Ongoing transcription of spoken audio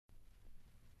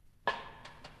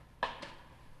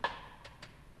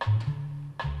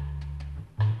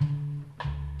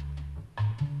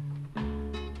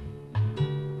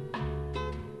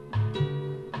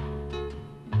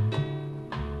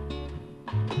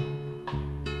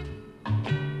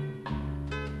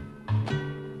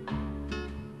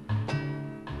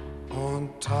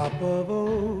top of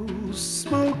old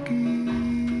Smokey,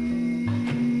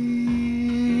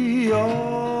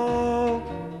 all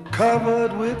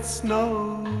covered with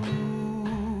snow.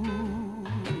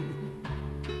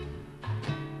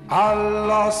 I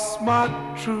lost my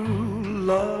true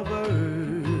lover,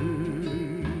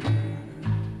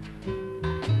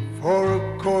 for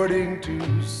according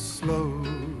too slow.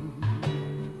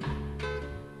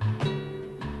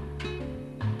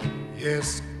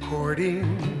 Yes,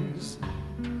 courting's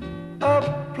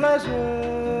a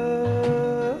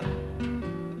pleasure,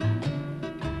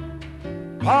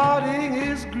 parting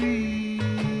is grief,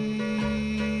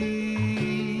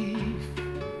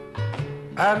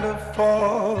 and a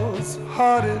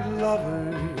false-hearted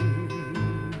lover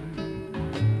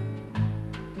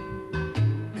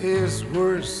is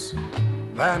worse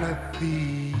than a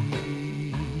thief.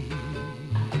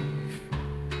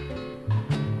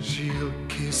 She'll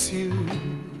kiss you,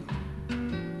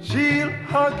 she'll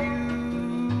hug you,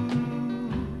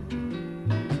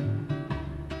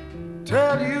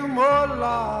 tell you more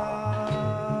lies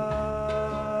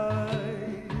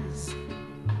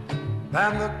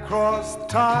than the cross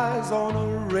ties on a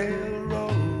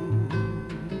railroad,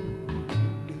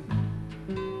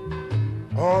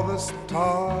 or the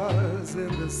stars in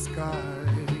the skies.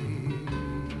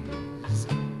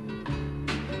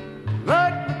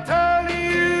 Let me tell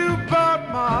you about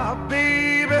my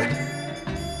baby.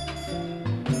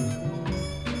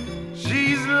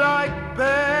 She's like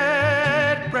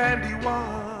bad brandy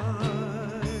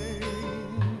wine.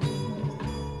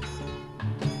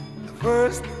 The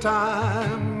first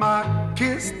time I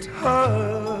kissed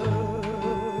her,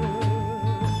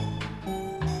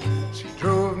 she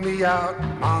drove me out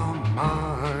my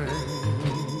mind.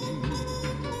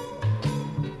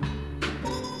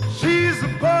 She's a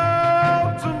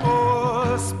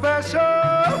Baltimore special,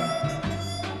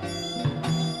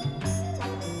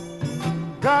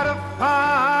 got a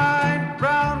fine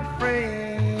brown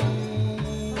frame.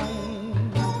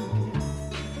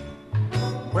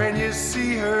 When you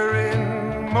see her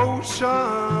in motion,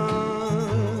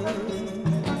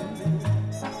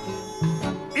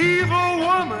 evil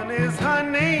woman is her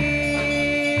name.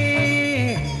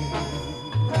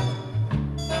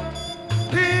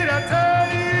 Did I tell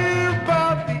you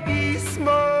about the East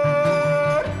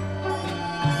Mud?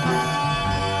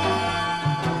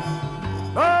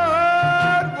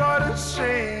 Lord, what a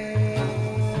shame.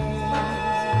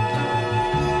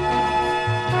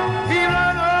 He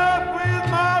ran up with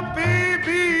my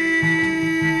baby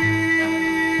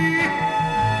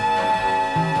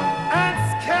and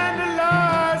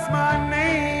scandalized my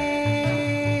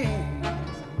name.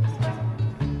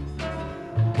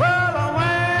 Well, I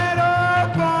went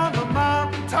up on the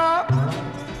mountaintop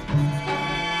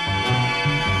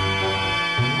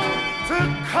to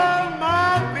call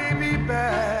my baby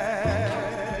back.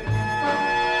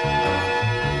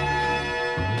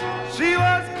 She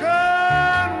was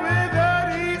gone with that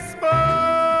eastbound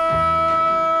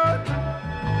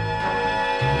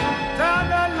down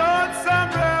that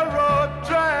lonesome railroad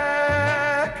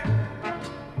track.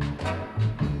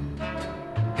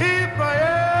 If I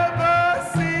ever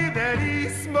see that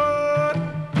eastbound,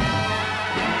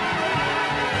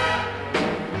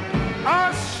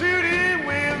 I'll shoot him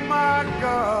with my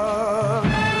gun.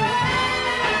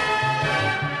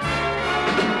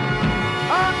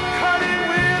 I'll cut him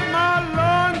with my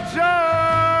long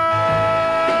jaws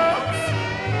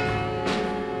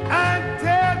and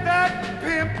tear that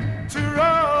pimp to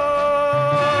run.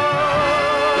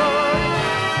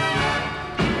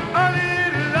 A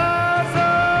little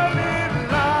Liza, little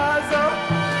Liza,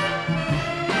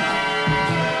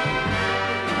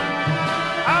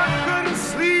 I couldn't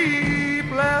sleep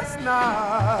last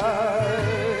night.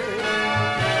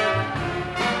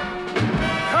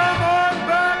 Come on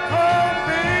back home,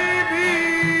 baby.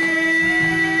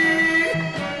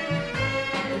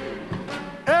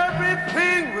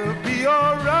 Everything will be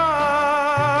all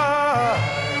right.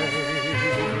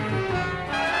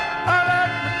 Let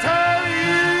me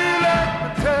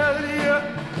tell you,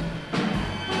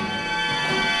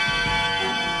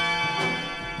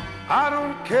 I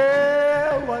don't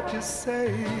care what you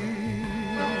say.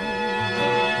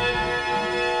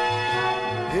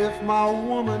 If my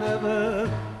woman ever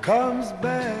comes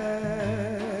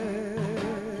back,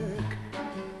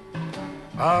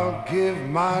 I'll give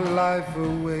my life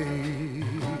away.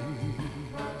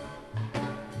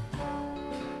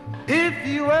 If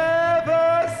you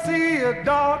ever see a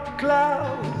dark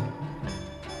cloud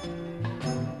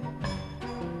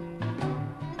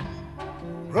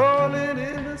rolling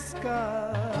in the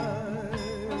sky,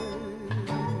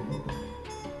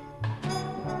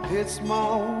 it's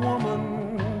my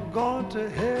woman gone to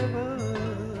heaven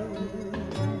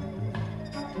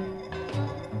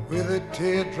with a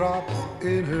teardrop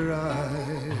in her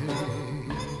eye.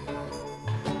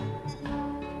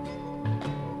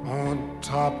 On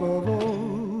top of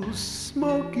old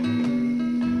Smokey,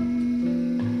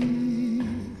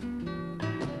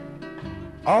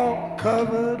 all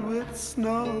covered with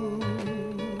snow,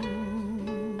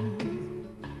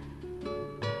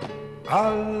 I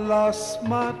lost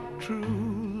my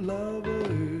true lover,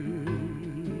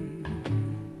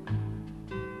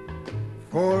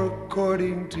 for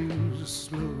according to the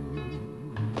slow